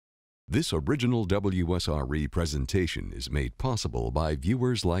This original WSRE presentation is made possible by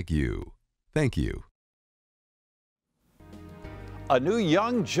viewers like you. Thank you. A new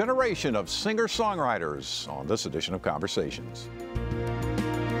young generation of singer-songwriters on this edition of Conversations.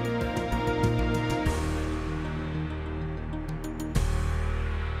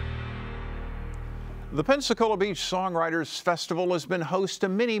 The Pensacola Beach Songwriters Festival has been host to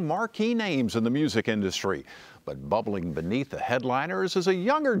many marquee names in the music industry. But bubbling beneath the headliners is a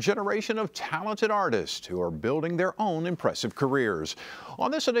younger generation of talented artists who are building their own impressive careers. On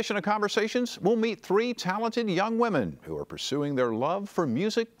this edition of Conversations, we'll meet three talented young women who are pursuing their love for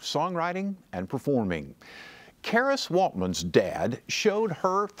music, songwriting, and performing. Xaris Waltman's dad showed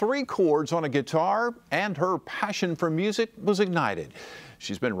her 3 chords on a guitar, and her passion for music was ignited.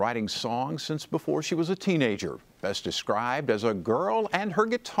 She's been writing songs since before she was a teenager. Best described as a girl and her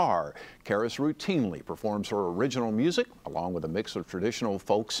guitar, Xaris routinely performs her original music along with a mix of traditional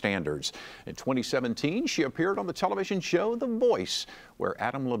folk standards. In 2017, she appeared on the television show The Voice, where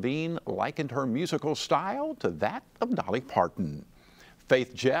Adam Levine likened her musical style to that of Dolly Parton.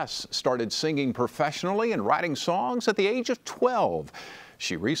 Jess started singing professionally and writing songs at the age of 12.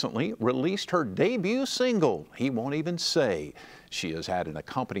 She recently released her debut single, He Won't Even Say. She has had an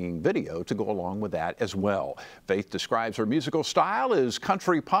accompanying video to go along with that as well. Faith describes her musical style as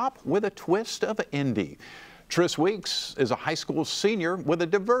country pop with a twist of indie. Tris Weeks is a high school senior with a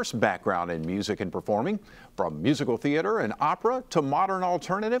diverse background in music and performing, from musical theater and opera to modern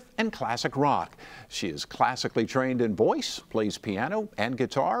alternative and classic rock. She is classically trained in voice, plays piano and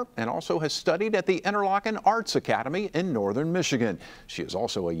guitar, and also has studied at the Interlochen Arts Academy in Northern Michigan. She is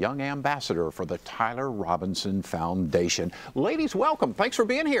also a young ambassador for the Tyler Robinson Foundation. Ladies, welcome. Thanks for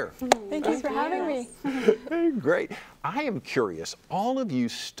being here. Thank you for having me. Great. I am curious, all of you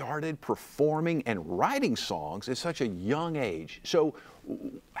started performing and writing songs at such a young age. So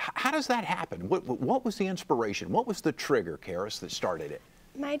how does that happen? What was the inspiration? What was the trigger, Xaris, that started it?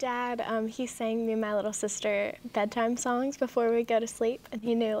 My dad, he sang me and my little sister bedtime songs before we go to sleep, and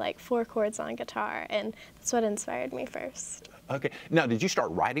he knew like 4 chords on guitar, and that's what inspired me first. Okay. Now, did you start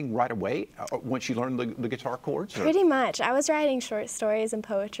writing right away once you learned the guitar chords? Or? Pretty much. I was writing short stories and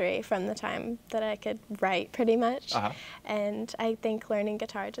poetry from the time that I could write, pretty much. And I think learning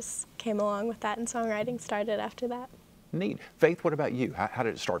guitar just came along with that, and songwriting started after that. Neat. Faith, what about you? How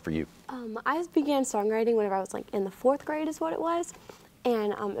did it start for you? I began songwriting whenever I was like in the 4th grade is what it was.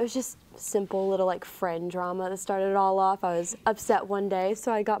 And it was just simple little like friend drama that started it all off. I was upset one day,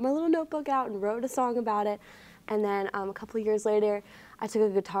 so I got my little notebook out and wrote a song about it. And then a couple of years later, I took a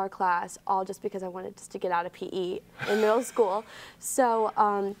guitar class, all just because I wanted just to get out of PE in middle school. So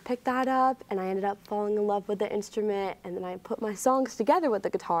picked that up, and I ended up falling in love with the instrument. And then I put my songs together with the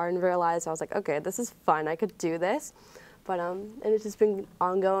guitar and realized I was like, okay, this is fun. I could do this. But and it's just been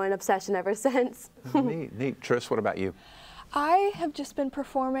ongoing obsession ever since. Neat, neat. Tris, what about you? I have just been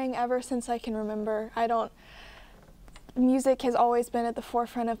performing ever since I can remember. Music has always been at the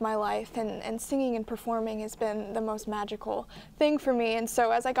forefront of my life, and singing and performing has been the most magical thing for me. And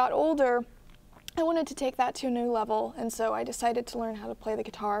so as I got older, I wanted to take that to a new level, and so I decided to learn how to play the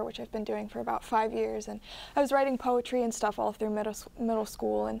guitar, which I've been doing for about 5 years. And I was writing poetry and stuff all through middle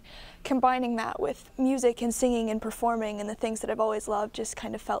school, and combining that with music and singing and performing and the things that I've always loved just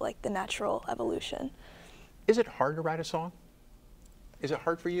kind of felt like the natural evolution. Is it hard to write a song? Is it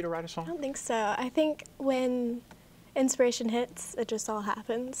hard for you to write a song? I don't think so. I think when inspiration hits, it just all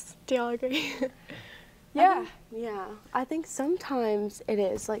happens. Do y'all agree? Yeah. I think sometimes it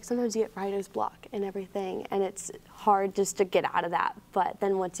is. Like sometimes you get writer's block and everything, and it's hard just to get out of that. But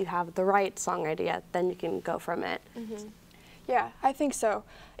then once you have the right song idea, then you can go from it. Yeah, I think so.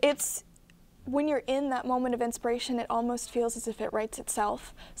 It's when you're in that moment of inspiration, it almost feels as if it writes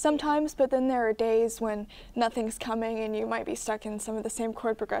itself sometimes, but then there are days when nothing's coming and you might be stuck in some of the same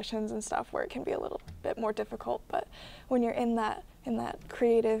chord progressions and stuff where it can be a little bit more difficult. But when you're in that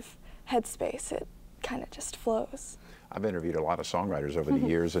creative headspace, it kind of just flows. I've interviewed a lot of songwriters over the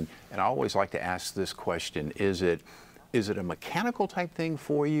years, and I always like to ask this question: Is it a mechanical type thing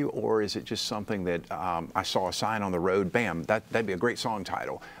for you, or is it just something that I saw a sign on the road, bam, that'd be a great song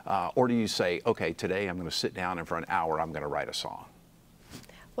title? Or do you say, okay, today I'm going to sit down and for an hour I'm going to write a song?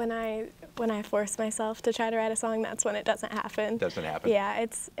 When I force myself to try to write a song, that's when it doesn't happen. Doesn't happen? Yeah,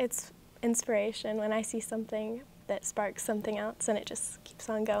 it's inspiration. When I see something that sparks something else and it just keeps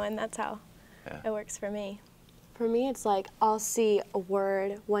on going, that's how it works for me. For me, it's like I'll see a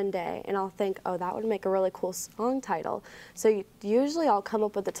word one day and I'll think, oh, that would make a really cool song title. So usually I'll come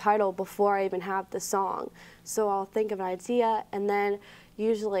up with the title before I even have the song. So I'll think of an idea, and then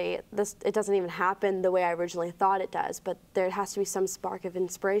usually it doesn't even happen the way I originally thought it does, but there has to be some spark of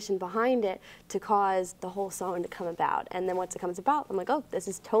inspiration behind it to cause the whole song to come about. And then once it comes about, I'm like, oh, this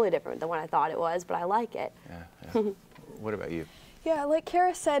is totally different than what I thought it was, but I like it. Yeah. What about you? Yeah, like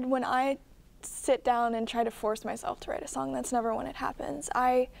Kara said, when I sit down and try to force myself to write a song, that's never when it happens.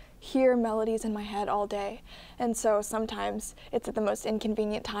 I hear melodies in my head all day, and so sometimes it's at the most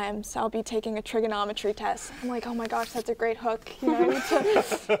inconvenient times. I'll be taking a trigonometry test. I'm like, oh my gosh, that's a great hook. You know, I need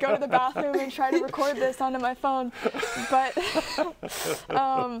to go to the bathroom and try to record this onto my phone. But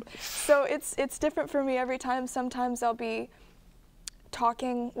so it's different for me every time. Sometimes I'll be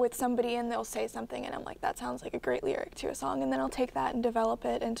talking with somebody and they'll say something and I'm like, that sounds like a great lyric to a song, and then I'll take that and develop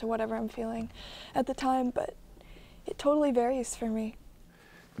it into whatever I'm feeling at the time, but it totally varies for me.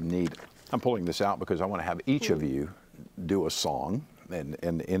 Neat. I'm pulling this out because I want to have each of you do a song and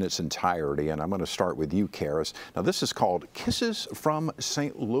in its entirety, and I'm going to start with you, Xaris. Now this is called Kisses from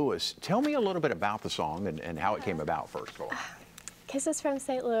St. Louis. Tell me a little bit about the song and how it came about, first of all. Kisses from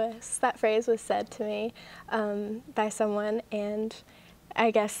St. Louis, that phrase was said to me by someone, and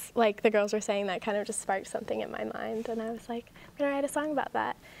I guess, like the girls were saying, that kind of just sparked something in my mind, and I was like, I'm going to write a song about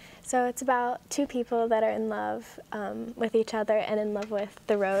that. So it's about two people that are in love with each other and in love with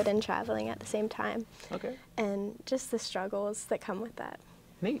the road and traveling at the same time. Okay. And just the struggles that come with that.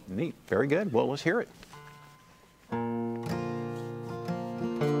 Neat, neat. Very good. Well, let's hear it.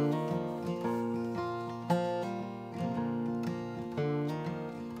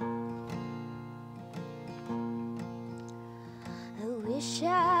 Wish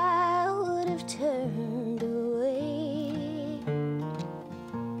I would have turned away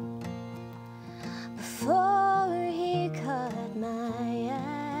before he caught my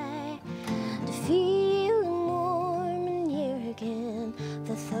eye, to feel him warm and near again.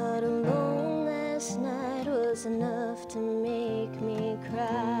 The thought alone last night was enough to make me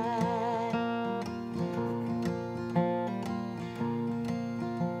cry.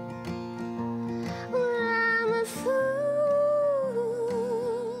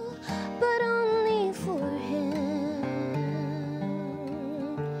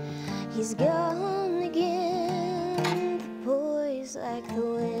 He's gone again, the boy's like the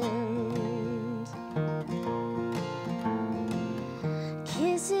wind.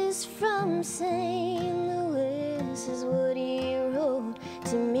 Kisses from St. Louis is what he wrote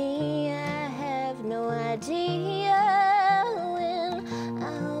to me. I have no idea when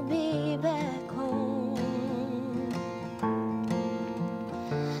I'll be back home.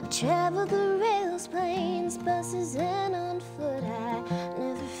 Travel the rails, planes, buses, and on foot. I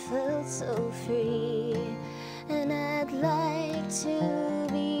never felt so free, and I'd like to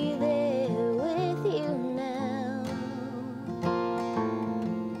be there with you now.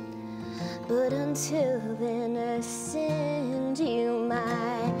 But until then, I send you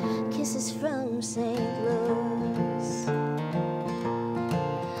my kisses from St. Louis.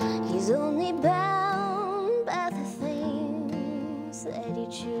 He's only bound by the things that he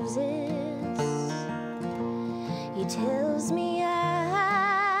chooses. He tells me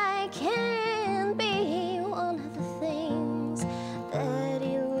I can't be one of the things that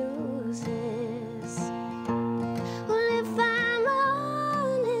he loses. Well, if I'm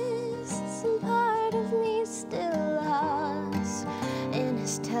honest, some part of me still lost in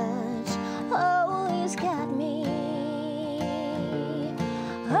his touch. Oh, he's got me.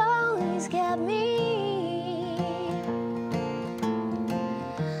 Oh, he's got me.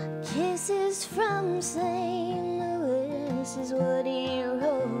 Kisses from St. Louis is what he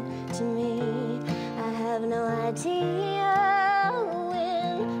wrote to me. I have no idea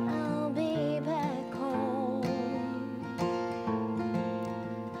when I'll be back home.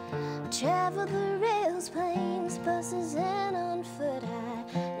 Travel the rails, planes, buses, and on foot. I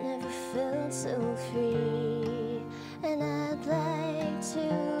never felt so free, and I'd like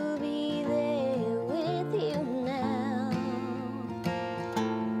to be there with you now.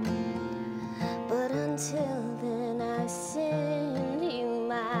 But until then, I send you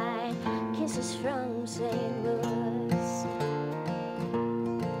my kisses from St. Louis.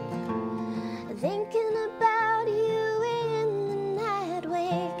 Thinking about you in the night,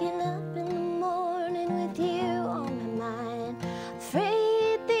 waking up in the morning with you on my mind.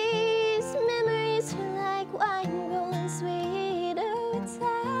 Afraid these memories are like wine growing sweeter with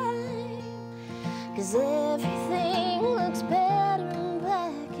time. 'Cause everything looks better in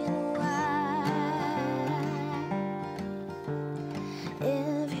black and white.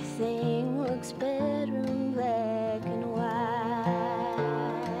 Everything looks better in black and white.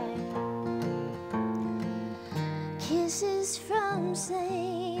 Kisses from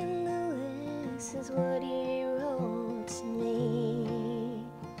St. Louis is what he wrote to me.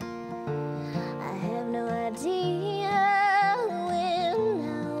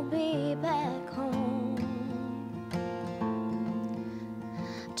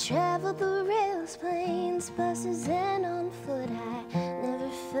 traveled the rails, planes, buses, and on foot. I never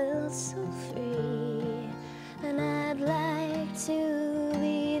felt so free, and I'd like to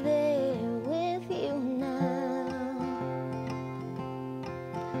be there with you now.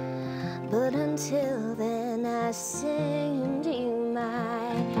 But until then, I sing to you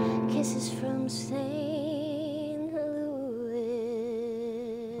my kisses from St. Louis.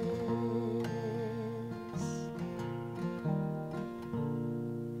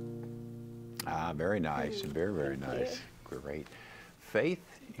 Ah, very nice. Very, very nice. Great. Faith,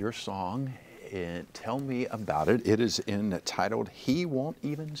 your song, tell me about it. It is entitled He Won't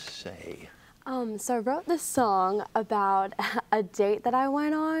Even Say. So I wrote this song about a date that I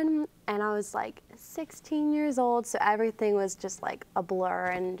went on, and I was like 16 years old, so everything was just like a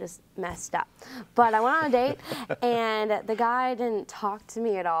blur and just messed up. But I went on a date, and the guy didn't talk to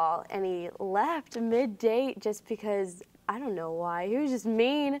me at all, and he left mid-date just because, I don't know why, he was just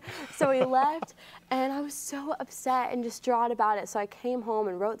mean. So he left, and I was so upset and distraught about it. So I came home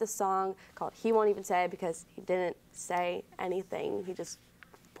and wrote this song called He Won't Even Say, because he didn't say anything. He just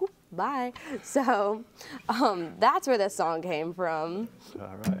bye. So that's where this song came from.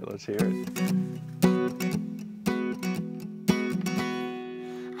 All right, let's hear it.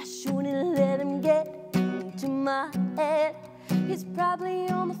 I shouldn't let him get into my head. He's probably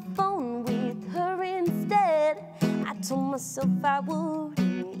on the phone with her instead. I told myself I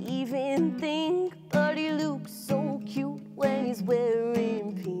wouldn't even think, but he looks so cute when he's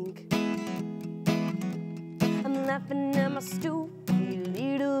wearing pink. I'm laughing at my stupid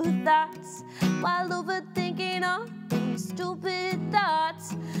little thoughts while overthinking all these stupid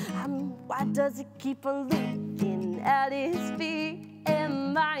thoughts. Why does he keep on looking at his feet?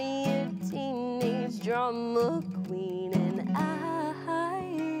 Am I a teenage drama queen? And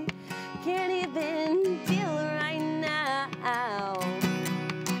I can't even deal right now.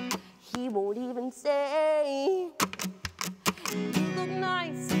 He won't even say, you look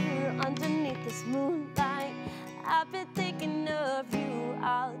nice here underneath this moonlight. I've been thinking of you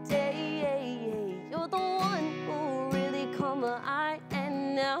all day. You're the one who really caught my eye,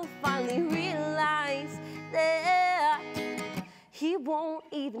 and now finally realize that he won't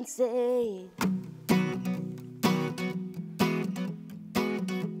even say.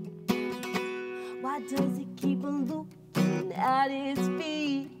 Why does he keep on looking at his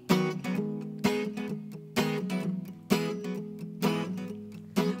feet?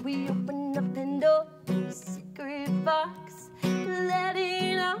 We open up Pandora's secret box,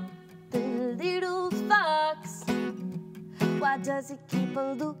 letting out the little fox. Why does he keep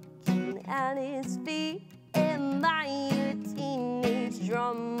on looking at his feet? Am I a teenage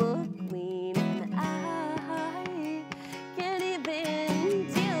drama queen? And I can't even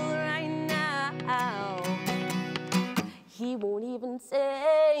deal right now. He won't even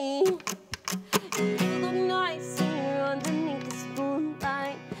say, you look nice here underneath this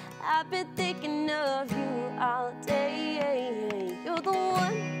moonlight. I've been thinking of you all day. You're the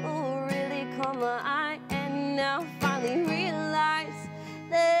one who really caught my eye, and now finally realize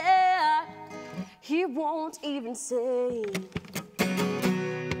that he won't even say.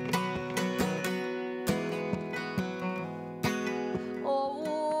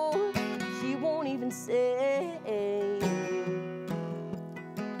 Oh, he won't even say.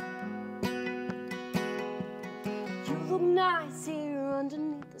 You look nice here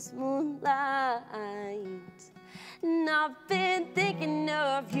underneath this moonlight, and I've been thinking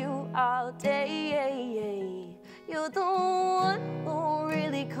of you all day. You're the one who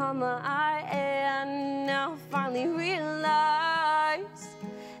really caught my eye, and now finally realize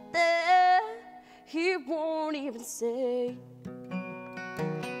that he won't even say.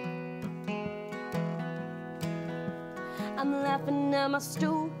 I'm laughing at my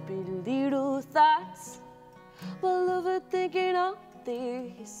stupid little thoughts while overthinking all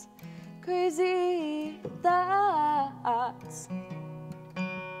these crazy thoughts.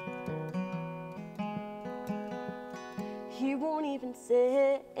 He won't even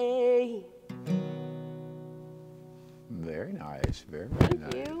say. Very nice. Very, very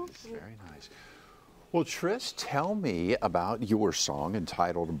nice. Thank you. Very nice. Well, Tris, tell me about your song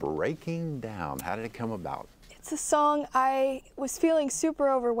entitled Breaking Down. How did it come about? It's a song I was feeling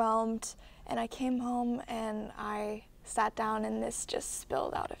super overwhelmed, and I came home and I sat down and this just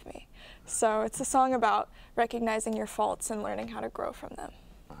spilled out of me. So it's a song about recognizing your faults and learning how to grow from them.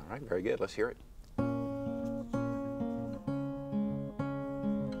 All right, very good. Let's hear it.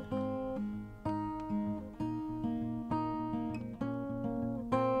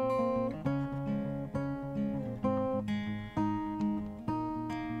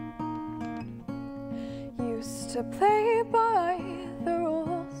 Used to play by the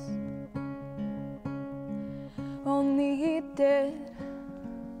rules, did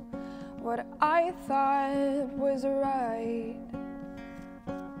what I thought was right.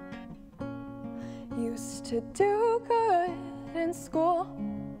 Used to do good in school,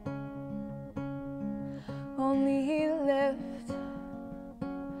 only lived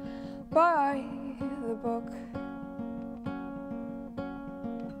by the book.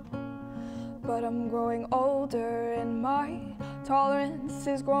 But I'm growing older and my tolerance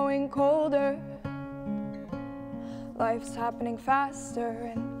is growing colder. Life's happening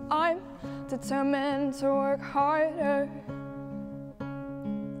faster and I'm determined to work harder.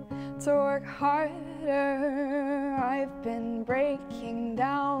 To work harder. I've been breaking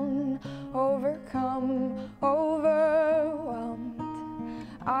down, overcome, overwhelmed.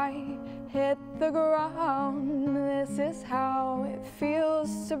 I hit the ground. This is how it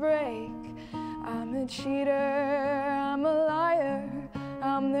feels to break. I'm a cheater, I'm a liar,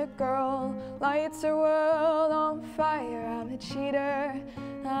 I'm the girl lights her world on fire. I'm a cheater,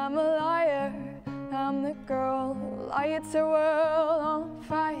 I'm a liar, I'm the girl who lights her world on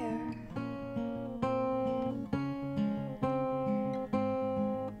fire.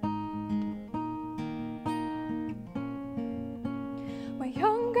 My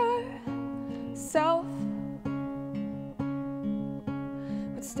younger self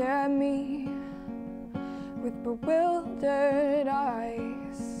would stare at me with bewildered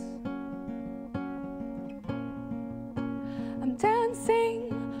eyes. I'm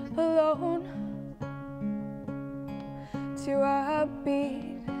dancing alone to a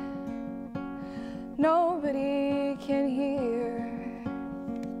beat nobody can hear.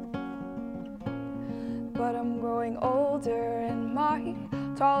 But I'm growing older and my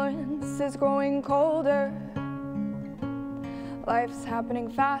tolerance is growing colder. Life's happening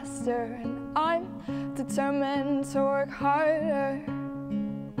faster and I'm determined to work harder.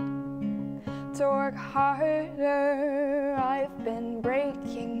 To work harder. I've been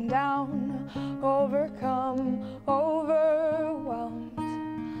breaking down, overcome, overwhelmed.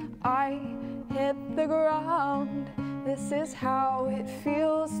 I hit the ground. This is how it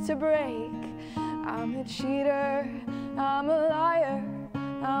feels to break. I'm a cheater, I'm a liar,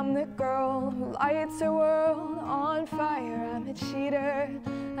 I'm the girl who lights her world on fire. I'm a cheater,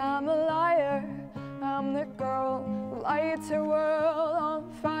 I'm a liar, I'm the girl who lights her world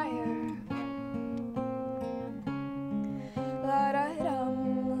on fire.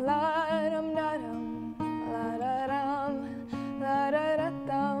 La-da-dum, la-dum-da-dum, la-da-dum,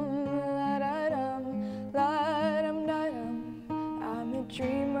 la-da-da-dum, la-da-dum, la-dum-da-dum. I'm a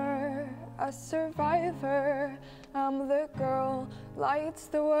dreamer, a survivor, I'm the girl lights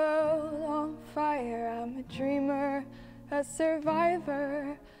the world on fire. I'm a dreamer, a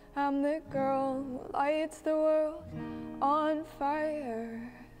survivor, I'm the girl who lights the world on fire.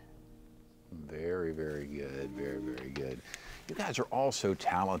 Very, very good. Very, very good. You guys are all so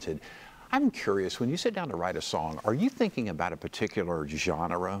talented. I'm curious, when you sit down to write a song, are you thinking about a particular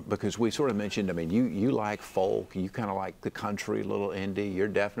genre? Because we sort of mentioned, I mean, you like folk, you kind of like the country, little indie. You're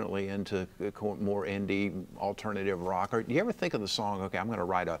definitely into more indie, alternative rock. Or do you ever think of the song, okay, I'm going to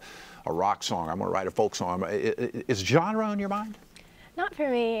write a rock song, I'm going to write a folk song? Is genre on your mind? Not for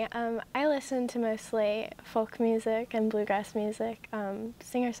me. I listen to mostly folk music and bluegrass music,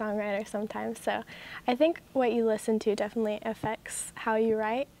 singer-songwriter sometimes. So I think what you listen to definitely affects how you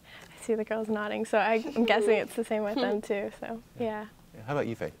write. I see the girls nodding, so I'm guessing it's the same with them too. So yeah. How about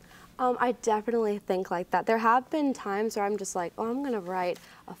you, Faith? I definitely think like that. There have been times where I'm just like, oh, I'm gonna write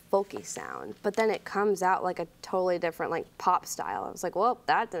a folky sound, but then it comes out like a totally different like pop style. I was like, well,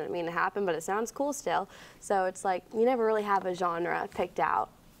 that didn't mean to happen, but it sounds cool still. So it's like you never really have a genre picked out.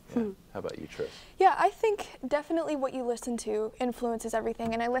 Yeah. How about you, Tris? Yeah, I think definitely what you listen to influences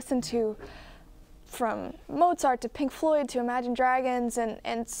everything, and I listen to from Mozart to Pink Floyd to Imagine Dragons,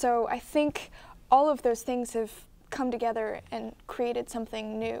 and so I think all of those things have come together and created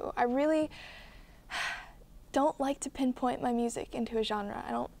something new. I really don't like to pinpoint my music into a genre.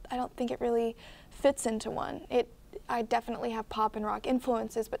 I don't think it really fits into one. I definitely have pop and rock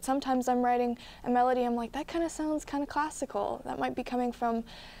influences, but sometimes I'm writing a melody, I'm like, that kind of sounds kind of classical. That might be coming from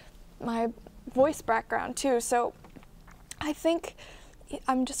my voice background too. So I think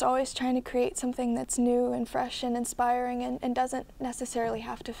I'm just always trying to create something that's new and fresh and inspiring and doesn't necessarily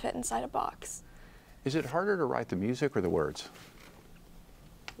have to fit inside a box. Is it harder to write the music or the words?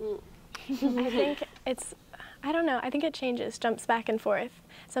 I think I don't know, I think it changes, jumps back and forth.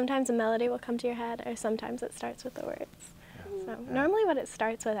 Sometimes a melody will come to your head, or sometimes it starts with the words. Yeah. So normally what it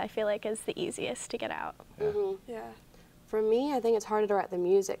starts with, I feel like, is the easiest to get out. Yeah. Yeah. For me, I think it's harder to write the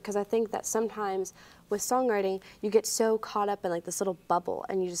music because I think that sometimes with songwriting, you get so caught up in like this little bubble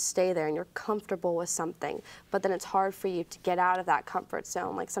and you just stay there and you're comfortable with something, but then it's hard for you to get out of that comfort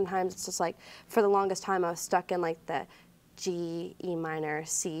zone. Like sometimes it's just like, for the longest time I was stuck in like the G, E minor,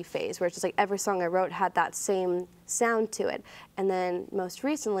 C phase, where it's just like every song I wrote had that same sound to it. And then most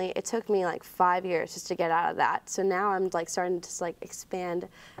recently, it took me like 5 years just to get out of that. So now I'm like starting to like expand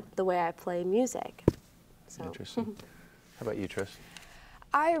the way I play music. So. Interesting. How about you, Tris?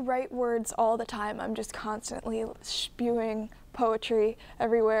 I write words all the time. I'm just constantly spewing poetry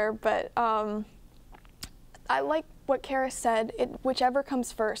everywhere, but I like what Xaris said. Whichever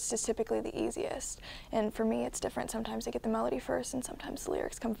comes first is typically the easiest. And for me, it's different. Sometimes I get the melody first, and sometimes the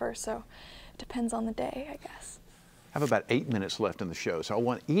lyrics come first, so it depends on the day, I guess. I have about 8 minutes left in the show, so I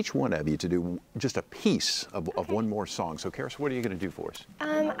want each one of you to do just a piece of one more song. So, Xaris, what are you going to do for us?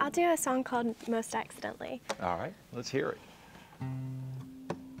 I'll do a song called Most Accidentally. All right, let's hear it.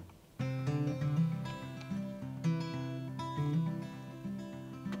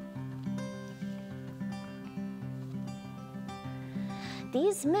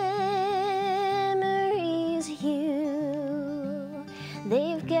 These memories,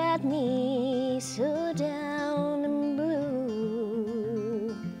 they've got me so down and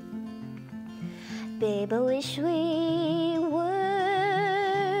blue. Babe, I wish we were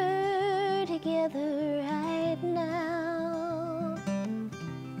together right now.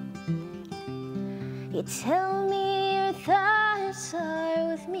 You tell me your thoughts are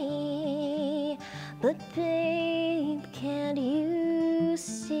with me, but babe, can't you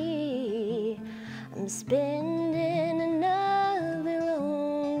see I'm spending another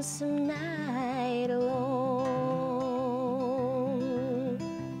lonesome night alone?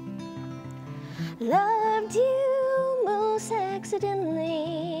 Loved you most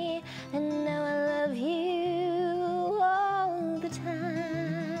accidentally, and now I love you all the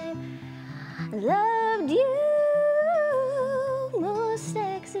time. Loved you most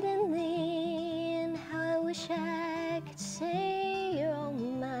accidentally, and how I wish I could say you're all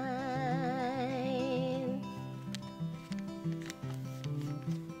mine.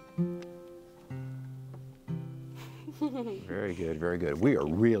 Very good, very good. We are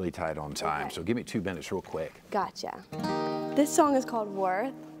really tight on time, Okay. so give me 2 minutes real quick. Gotcha. This song is called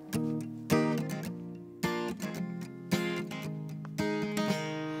Worth.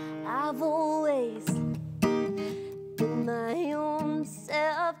 I've always been my own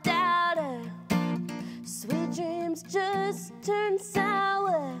self-doubter. Sweet dreams just turn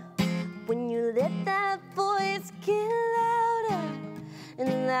sour when you let that voice get louder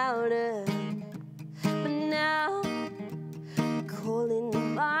and louder. But now, calling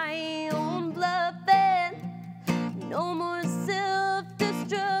my own bluff, and no more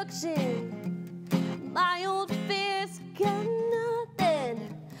self-destruction. My old fears got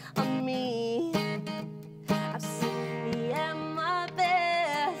nothing on me. I've seen me at my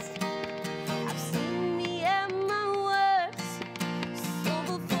best. I've seen me at my worst. So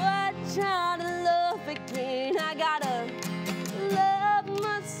before I try to love again, I gotta love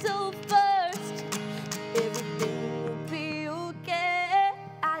myself first. Everything will be okay.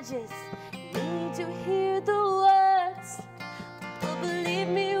 I just need to hear the words. But believe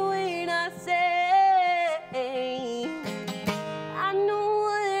me when I say I know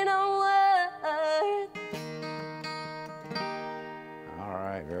what I'm worth. All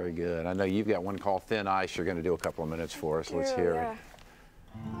right, very good. I know you've got one called Thin Ice. You're going to do a couple of minutes for us. Let's hear it.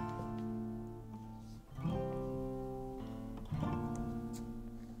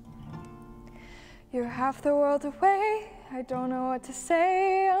 You're half the world away. I don't know what to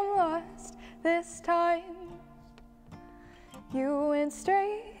say. I'm lost this time. You went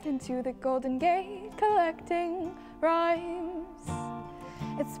straight into the Golden Gate, collecting rhymes.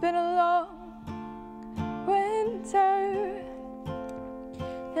 It's been a long winter,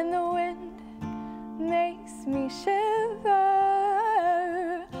 and the wind makes me shiver.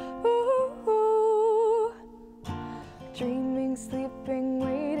 Ooh, dreaming, sleeping,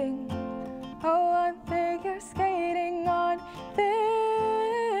 waiting. Oh, I'm figure skating on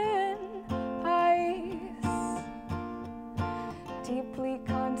thin ice, deeply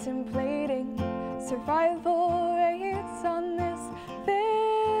contemplating survival rates on this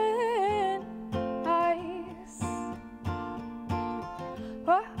thin ice.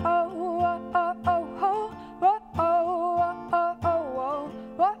 Whoa, oh, whoa, oh, oh, oh, whoa, oh, whoa, oh, oh, whoa,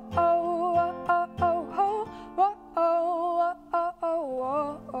 whoa, oh, whoa, oh, oh, whoa, oh,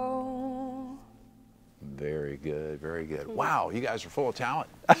 Very good, very good. Wow, you guys are full of talent.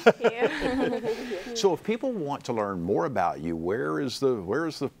 Yeah. So if people want to learn more about you, where is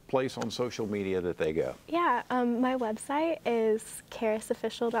the place on social media that they go? Yeah, my website is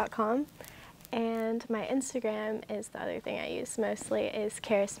xarisofficial.com, and my Instagram is the other thing I use mostly, is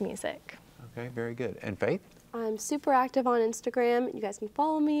Xaris Music. Okay, very good. And Faith? I'm super active on Instagram. You guys can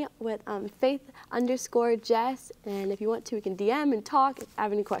follow me with Faith_Jess, and if you want to, we can DM and talk if you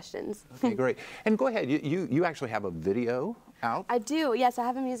have any questions. Okay, great. And go ahead, you actually have a video out? I do, yes. I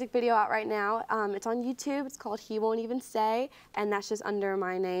have a music video out right now. It's on YouTube. It's called He Won't Even Say, and that's just under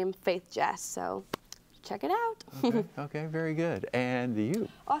my name, Faith Jess. So check it out. Okay, okay, very good. And you?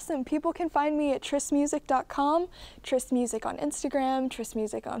 Awesome. People can find me at trissmusic.com, Triss Music on Instagram, Triss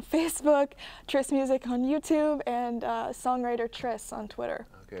Music on Facebook, Triss Music on YouTube, and Songwriter Triss on Twitter.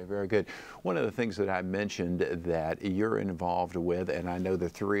 Okay, very good. One of the things that I mentioned that you're involved with, and I know the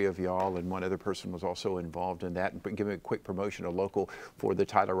three of y'all and one other person was also involved in that, but give me a quick promotion, a local for the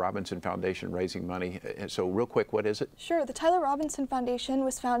Tyler Robinson Foundation raising money. So real quick, what is it? Sure. The Tyler Robinson Foundation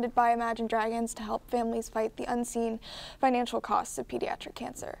was founded by Imagine Dragons to help families fight the unseen financial costs of pediatric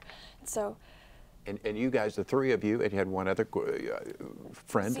cancer. So. And you guys, the three of you, and you had one other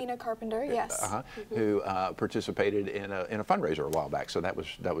friend, Zena Carpenter, yes, who participated in a fundraiser a while back. So that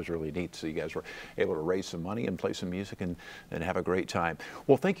was really neat. So you guys were able to raise some money and play some music and have a great time.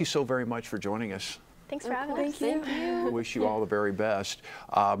 Well, thank you so very much for joining us. Thanks for having us. Thank you. Wish you all the very best.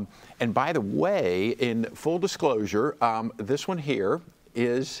 And by the way, in full disclosure, this one here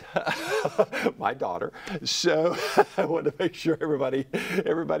is my daughter, so I wanted to make sure everybody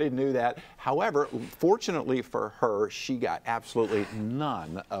knew that. However, fortunately for her, she got absolutely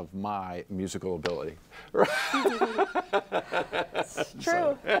none of my musical ability.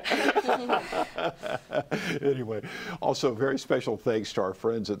 true. Anyway, also very special thanks to our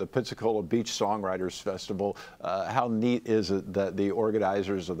friends at the Pensacola Beach Songwriters Festival. How neat is it that the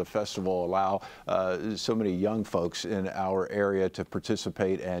organizers of the festival allow so many young folks in our area to participate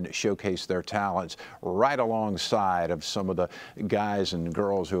and showcase their talents right alongside of some of the guys and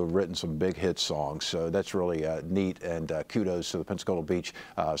girls who have written some big hit songs. So that's really neat, and kudos to the Pensacola Beach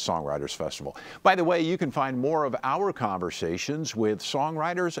Songwriters Festival. By the way, you can find more of our conversations with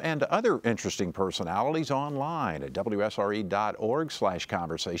songwriters and other interesting personalities online at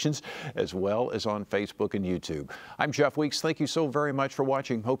WSRE.org/conversations, as well as on Facebook and YouTube. I'm Jeff Weeks. Thank you so very much for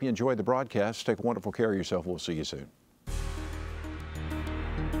watching. Hope you enjoyed the broadcast. Take wonderful care of yourself. We'll see you soon.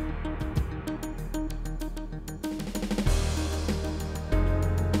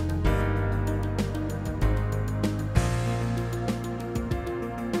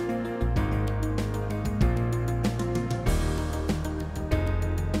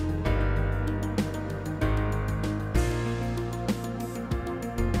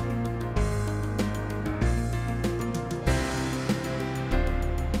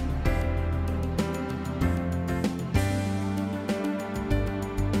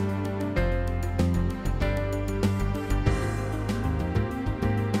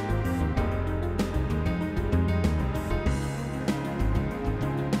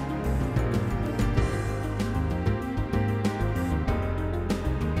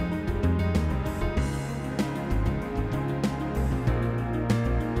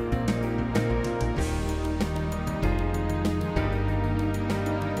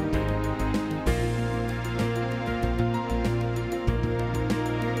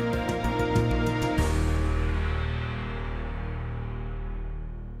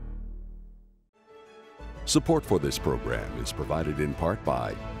 Support for this program is provided in part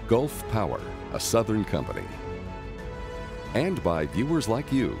by Gulf Power, a Southern company, and by viewers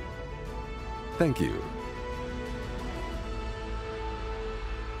like you. Thank you.